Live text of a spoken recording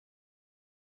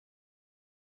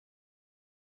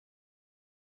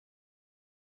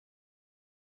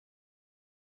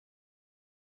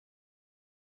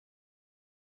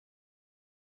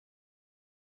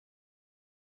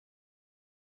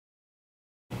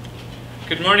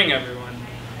Good morning, everyone,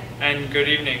 and good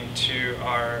evening to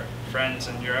our friends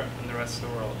in Europe and the rest of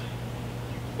the world.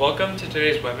 Welcome to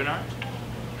today's webinar,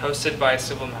 hosted by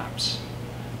CivilMaps.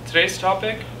 Today's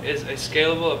topic is a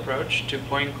scalable approach to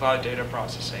point cloud data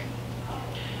processing.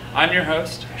 I'm your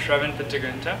host, Shravan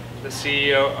Pittagunta, the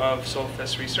CEO of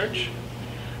Solfice Research.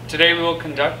 Today we will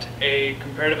conduct a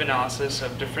comparative analysis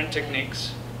of different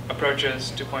techniques, approaches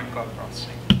to point cloud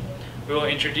processing. We will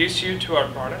introduce you to our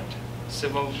product,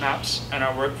 CivilMaps, and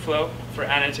our workflow for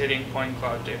annotating point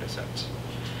cloud datasets.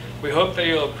 We hope that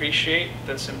you'll appreciate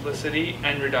the simplicity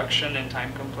and reduction in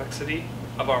time complexity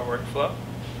of our workflow.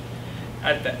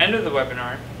 At the end of the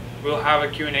webinar, we'll have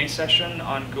a Q&A session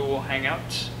on Google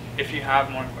Hangouts if you have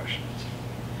more questions.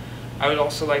 I would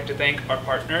also like to thank our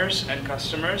partners and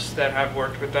customers that have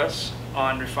worked with us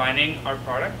on refining our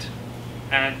product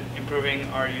and improving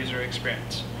our user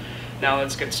experience. Now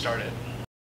let's get started.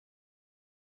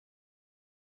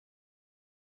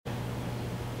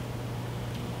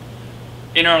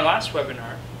 In our last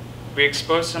webinar, we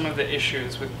exposed some of the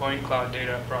issues with point cloud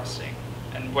data processing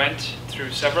and went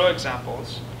through several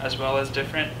examples as well as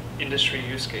different industry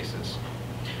use cases.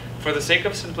 For the sake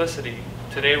of simplicity,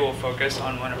 today we'll focus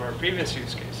on one of our previous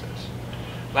use cases.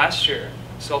 Last year,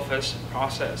 Solfice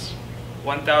processed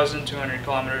 1,200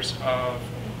 kilometers of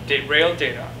rail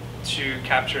data to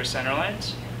capture center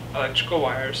lines, electrical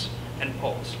wires, and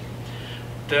poles.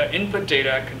 The input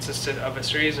data consisted of a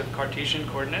series of Cartesian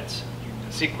coordinates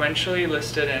sequentially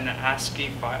listed in an ASCII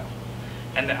file,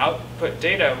 and the output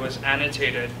data was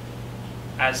annotated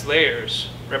as layers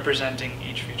representing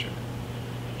each feature.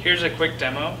 Here's a quick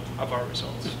demo of our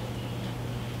results.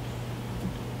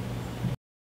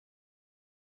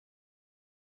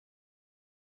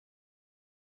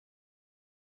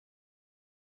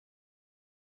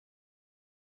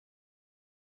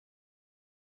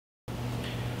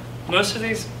 Most of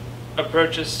these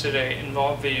approaches today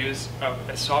involve the use of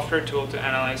a software tool to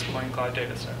analyze point cloud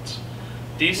datasets.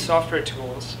 These software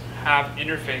tools have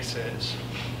interfaces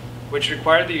which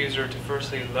require the user to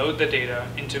firstly load the data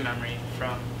into memory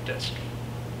from disk.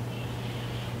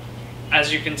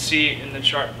 As you can see in the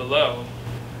chart below,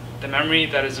 the memory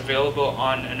that is available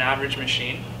on an average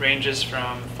machine ranges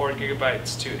from 4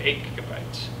 gigabytes to 8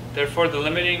 gigabytes. Therefore, the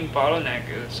limiting bottleneck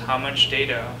is how much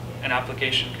data an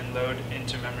application can load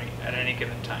into memory at any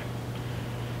given time.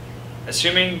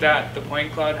 Assuming that the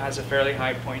point cloud has a fairly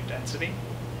high point density,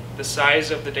 the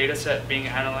size of the dataset being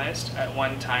analyzed at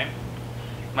one time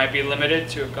might be limited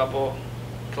to a couple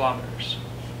kilometers.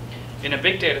 In a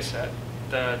big dataset,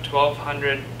 the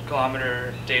 1,200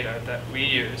 kilometer data that we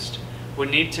used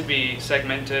would need to be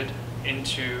segmented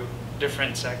into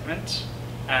different segments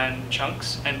and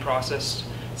chunks and processed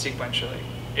sequentially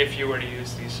if you were to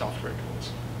use these software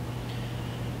tools.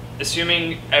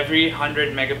 Assuming every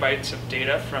 100 megabytes of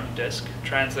data from disk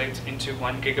translates into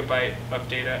 1 gigabyte of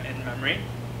data in memory,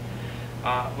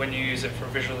 when you use it for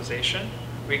visualization,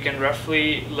 we can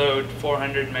roughly load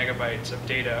 400 megabytes of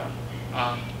data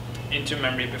into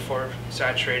memory before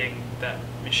saturating that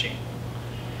machine.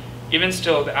 Even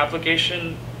still, the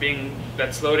application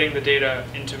that's loading the data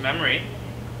into memory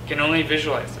can only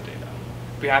visualize the data.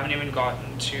 We haven't even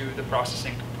gotten to the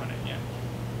processing component yet.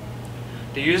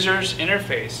 The user's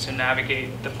interface to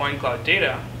navigate the point cloud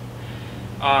data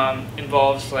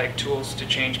involves tools to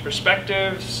change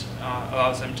perspectives,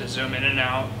 allows them to zoom in and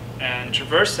out and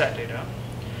traverse that data,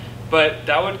 but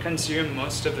that would consume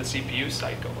most of the CPU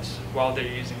cycles while they're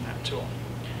using that tool.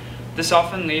 This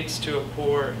often leads to a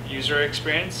poor user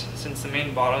experience since the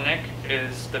main bottleneck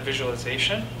is the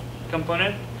visualization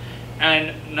component,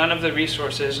 and none of the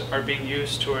resources are being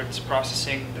used towards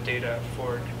processing the data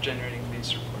for generating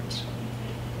these reports.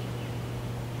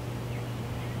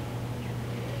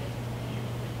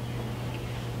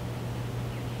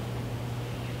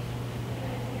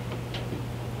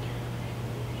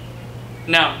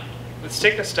 Now, let's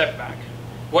take a step back.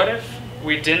 What if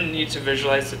we didn't need to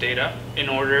visualize the data in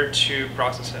order to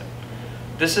process it?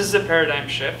 This is the paradigm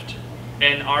shift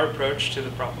in our approach to the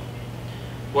problem.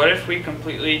 What if we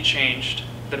completely changed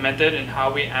the method in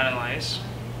how we analyze,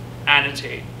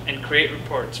 annotate, and create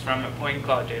reports from a point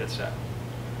cloud dataset?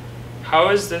 How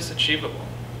is this achievable?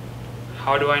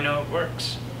 How do I know it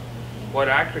works? What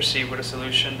accuracy would a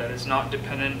solution that is not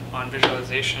dependent on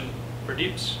visualization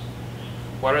produce?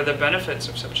 What are the benefits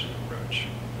of such an approach?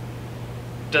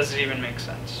 Does it even make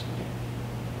sense?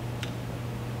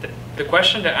 The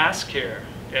question to ask here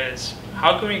is,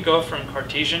 how can we go from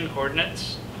Cartesian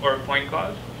coordinates or a point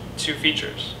cloud to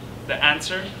features? The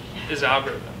answer is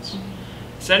algorithms.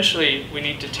 Essentially, we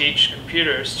need to teach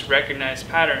computers to recognize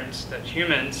patterns that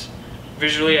humans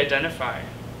visually identify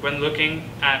when looking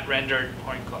at rendered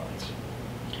point clouds.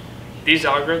 These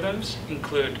algorithms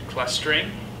include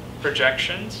clustering,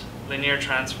 projections, linear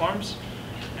transforms,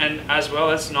 and as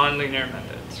well as nonlinear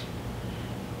methods.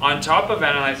 On top of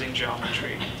analyzing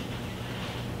geometry,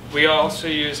 we also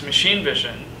use machine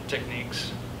vision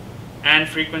techniques and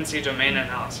frequency domain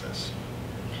analysis.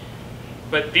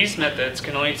 But these methods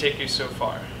can only take you so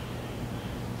far.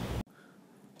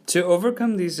 To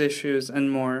overcome these issues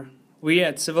and more, we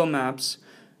at CivilMaps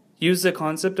use the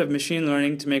concept of machine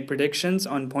learning to make predictions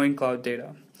on point cloud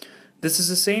data. This is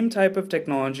the same type of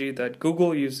technology that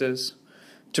Google uses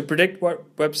to predict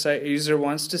what website a user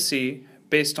wants to see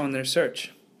based on their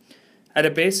search. At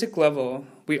a basic level,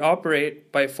 we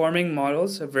operate by forming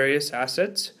models of various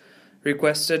assets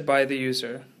requested by the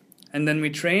user, and then we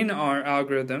train our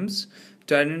algorithms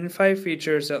to identify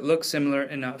features that look similar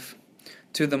enough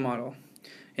to the model.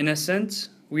 In a sense,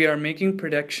 we are making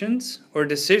predictions or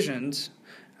decisions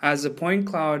as the point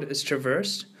cloud is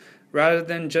traversed, rather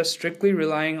than just strictly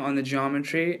relying on the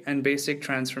geometry and basic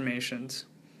transformations.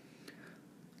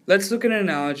 Let's look at an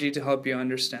analogy to help you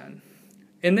understand.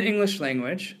 In the English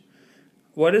language,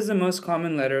 what is the most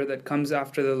common letter that comes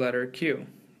after the letter Q?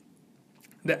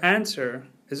 The answer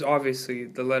is obviously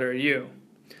the letter U.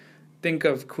 Think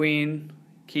of queen,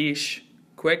 quiche,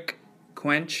 quick,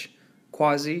 quench,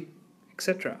 quasi,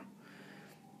 etc.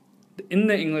 In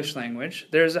the English language,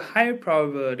 there is a high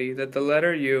probability that the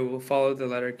letter U will follow the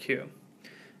letter Q.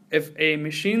 If a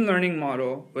machine learning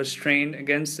model was trained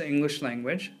against the English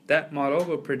language, that model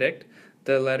will predict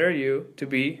the letter U to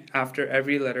be after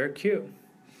every letter Q.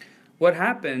 What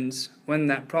happens when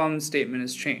that problem statement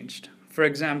is changed? For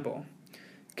example,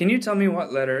 can you tell me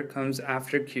what letter comes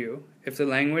after Q if the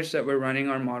language that we're running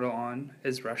our model on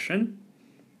is Russian?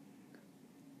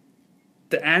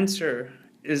 The answer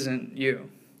isn't U.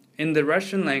 In the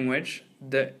Russian language,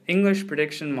 the English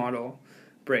prediction model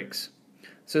breaks.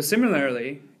 So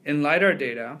similarly, in LiDAR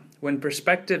data, when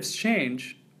perspectives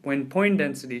change, when point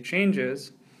density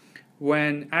changes,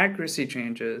 when accuracy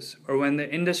changes, or when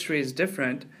the industry is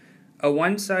different, a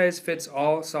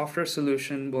one-size-fits-all software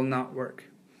solution will not work.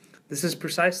 This is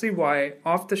precisely why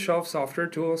off-the-shelf software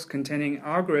tools containing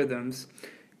algorithms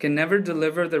can never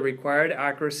deliver the required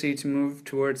accuracy to move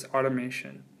towards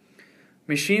automation.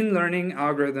 Machine learning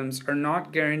algorithms are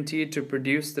not guaranteed to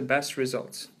produce the best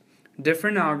results.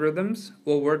 Different algorithms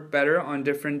will work better on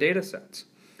different data sets.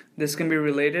 This can be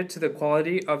related to the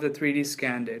quality of the 3D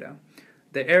scan data,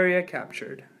 the area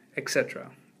captured,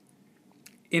 etc.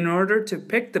 In order to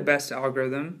pick the best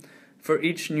algorithm for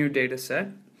each new data set,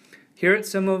 here at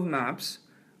CivilMaps,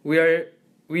 we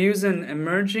use an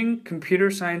emerging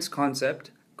computer science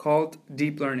concept called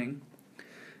deep learning.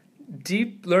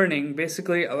 Deep learning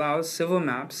basically allows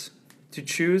CivilMaps to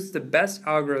choose the best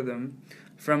algorithm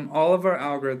from all of our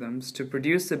algorithms to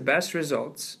produce the best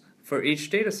results for each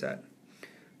dataset.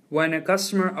 When a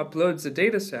customer uploads a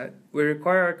dataset, we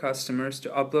require our customers to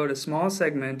upload a small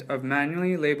segment of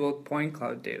manually labeled point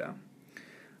cloud data.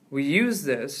 We use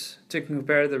this to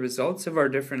compare the results of our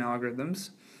different algorithms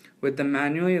with the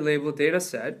manually labeled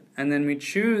dataset, and then we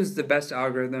choose the best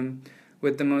algorithm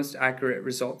with the most accurate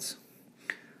results.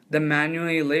 The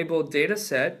manually labeled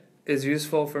dataset is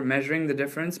useful for measuring the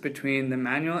difference between the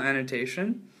manual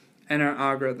annotation and our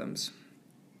algorithms.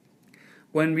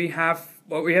 What we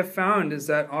have found is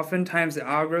that oftentimes the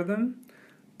algorithm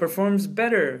performs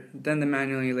better than the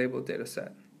manually labeled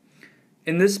dataset.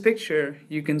 In this picture,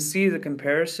 you can see the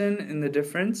comparison in the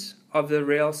difference of the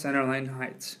rail centerline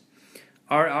heights.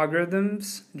 Our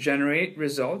algorithms generate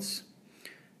results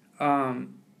as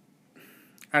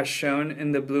shown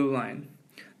in the blue line.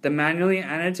 The manually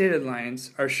annotated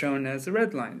lines are shown as the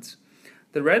red lines.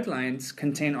 The red lines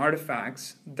contain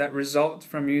artifacts that result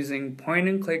from using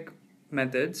point-and-click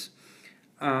methods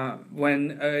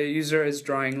when a user is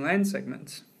drawing line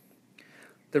segments.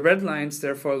 The red lines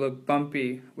therefore look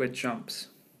bumpy with jumps.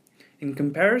 In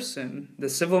comparison, the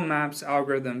CivilMaps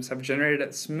algorithms have generated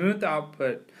a smooth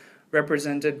output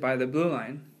represented by the blue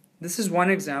line. This is one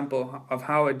example of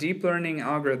how a deep learning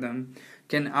algorithm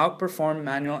can outperform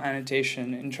manual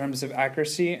annotation in terms of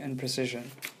accuracy and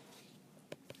precision.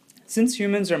 Since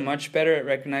humans are much better at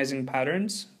recognizing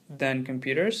patterns than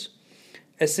computers,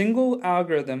 a single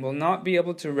algorithm will not be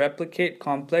able to replicate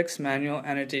complex manual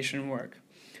annotation work.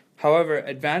 However,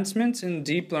 advancements in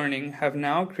deep learning have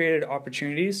now created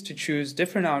opportunities to choose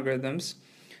different algorithms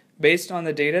based on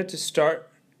the data to start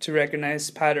to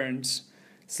recognize patterns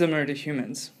similar to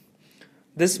humans.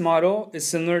 This model is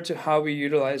similar to how we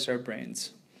utilize our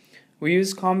brains. We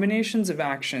use combinations of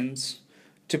actions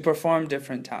to perform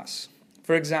different tasks.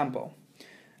 For example,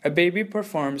 A baby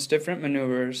performs different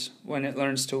maneuvers when it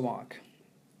learns to walk.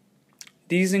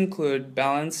 These include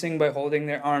balancing by holding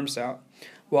their arms out,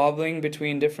 wobbling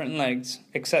between different legs,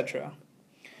 etc.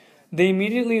 They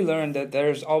immediately learn that there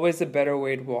is always a better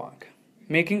way to walk.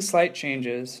 Making slight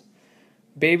changes,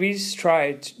 babies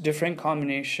try different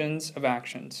combinations of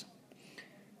actions.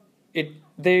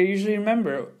 They usually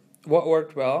remember what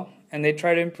worked well, and they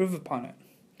try to improve upon it.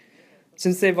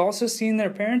 Since they've also seen their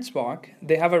parents walk,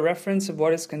 they have a reference of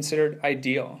what is considered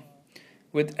ideal.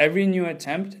 With every new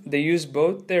attempt, they use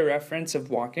both their reference of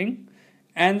walking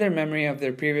and their memory of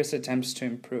their previous attempts to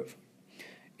improve.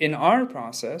 In our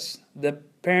process, the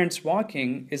parents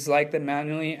walking is like the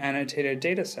manually annotated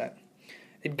dataset.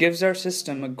 It gives our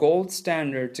system a gold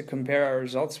standard to compare our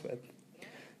results with.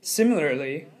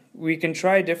 Similarly, we can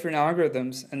try different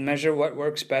algorithms and measure what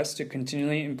works best to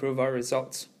continually improve our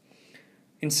results.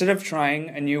 Instead of trying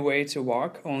a new way to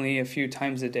walk only a few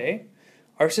times a day,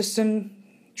 our system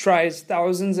tries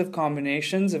thousands of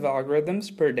combinations of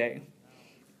algorithms per day.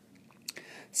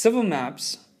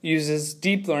 CivilMaps uses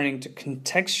deep learning to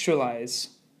contextualize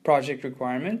project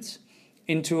requirements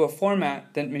into a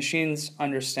format that machines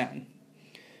understand.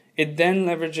 It then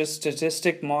leverages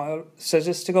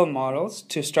statistical models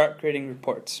to start creating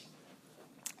reports.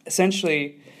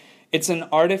 Essentially, it's an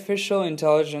artificial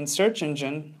intelligence search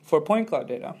engine for point cloud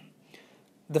data.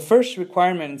 The first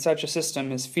requirement in such a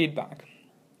system is feedback.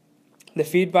 The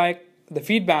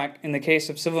feedback in the case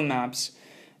of CivilMaps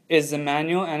is the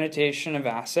manual annotation of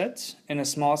assets in a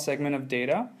small segment of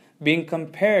data being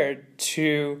compared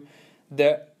to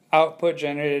the output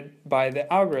generated by the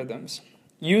algorithms.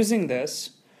 Using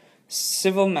this,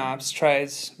 CivilMaps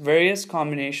tries various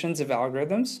combinations of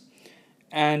algorithms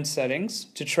and settings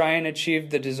to try and achieve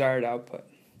the desired output.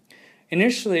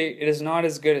 Initially, it is not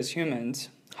as good as humans.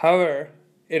 However,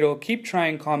 it will keep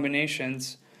trying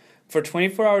combinations for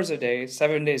 24 hours a day,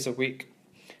 7 days a week.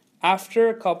 After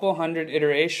a couple hundred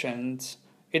iterations,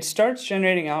 it starts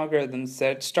generating algorithms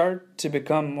that start to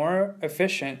become more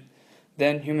efficient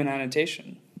than human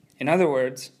annotation. In other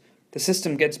words, the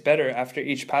system gets better after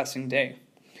each passing day.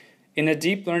 In a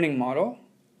deep learning model,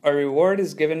 a reward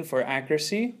is given for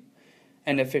accuracy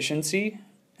and efficiency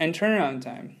and turnaround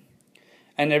time.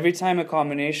 And every time a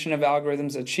combination of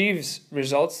algorithms achieves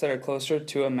results that are closer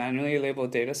to a manually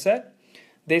labeled dataset,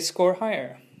 they score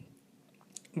higher.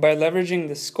 By leveraging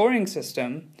the scoring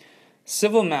system,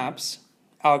 CivilMaps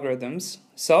algorithms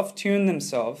self-tune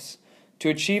themselves to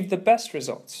achieve the best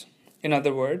results. In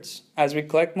other words, as we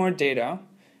collect more data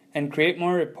and create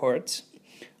more reports,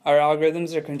 our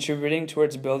algorithms are contributing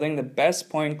towards building the best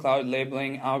point cloud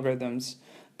labeling algorithms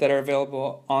that are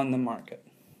available on the market.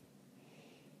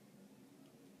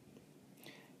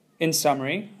 In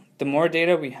summary, the more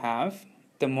data we have,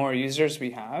 the more users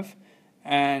we have,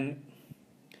 and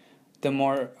the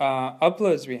more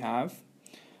uploads we have,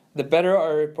 the better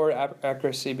our report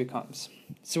accuracy becomes.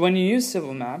 So when you use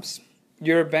CivilMaps,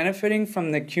 you're benefiting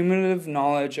from the cumulative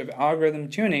knowledge of algorithm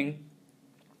tuning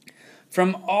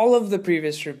from all of the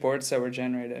previous reports that were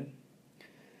generated.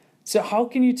 So how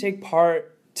can you take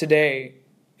part today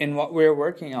in what we're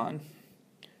working on?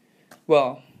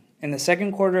 Well, in the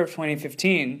second quarter of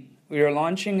 2015, we are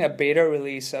launching a beta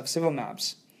release of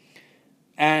CivilMaps.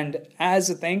 And as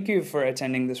a thank you for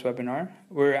attending this webinar,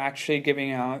 we're actually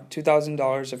giving out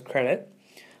 $2,000 of credit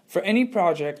for any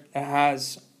project that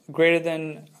has greater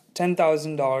than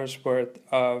 $10,000 worth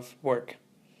of work.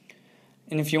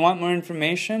 And if you want more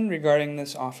information regarding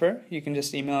this offer, you can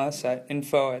just email us at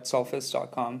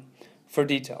info@solfice.com for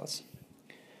details.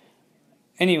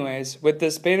 Anyways, with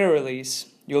this beta release,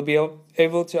 you'll be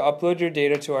able to upload your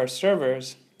data to our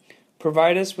servers,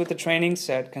 provide us with a training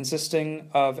set consisting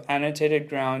of annotated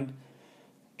ground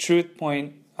truth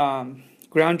point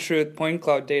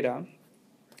cloud data,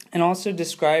 and also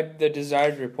describe the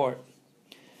desired report.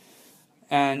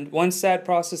 And once that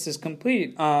process is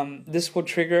complete, this will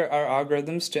trigger our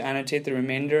algorithms to annotate the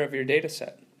remainder of your data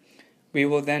set. We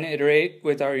will then iterate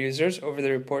with our users over the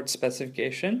report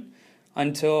specification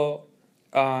until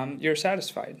you're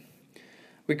satisfied.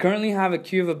 We currently have a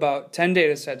queue of about 10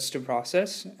 data sets to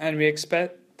process, and we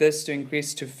expect this to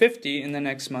increase to 50 in the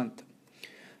next month.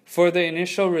 For the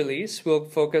initial release, we'll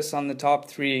focus on the top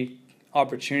 3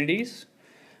 opportunities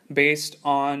based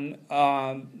on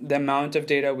the amount of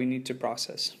data we need to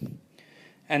process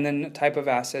and then the type of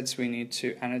assets we need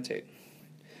to annotate.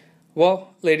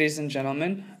 Well, ladies and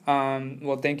gentlemen,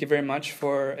 thank you very much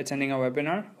for attending our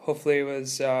webinar. Hopefully it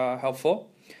was helpful.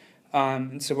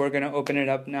 And so we're going to open it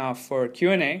up now for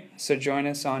Q&A, so join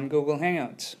us on Google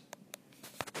Hangouts. To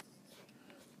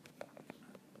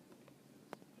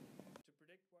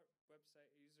predict what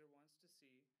website a user wants to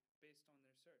see,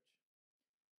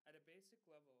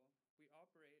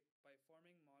 operate by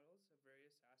forming models of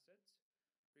various assets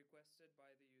requested by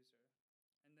the user,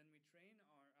 and then we train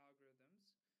our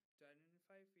algorithms to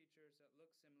identify features that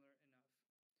look similar enough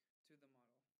to the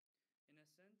model. In a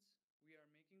sense, we are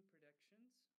making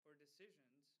predictions or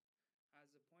decisions as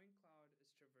the point cloud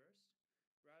is traversed,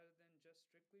 rather than just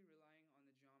strictly relying on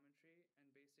the geometry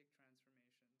and basic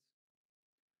transformations.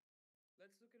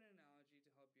 Let's look at an analogy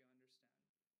to help you understand.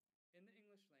 In the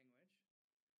English language,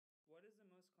 what is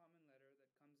the most common letter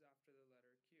that comes after the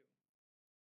letter Q?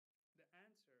 The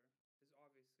answer is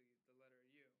obviously the letter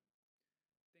U.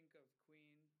 Think of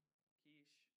queen,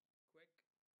 quiche, quick,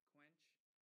 quench,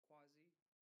 quasi,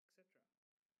 etc.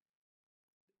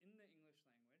 In the English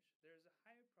language, there is a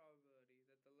high probability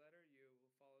that the letter U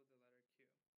will follow the letter Q.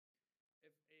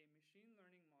 If a machine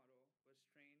learning model was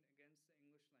trained against the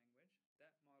English language,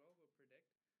 that model will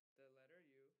predict the letter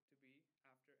U to be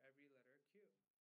after every letter Q.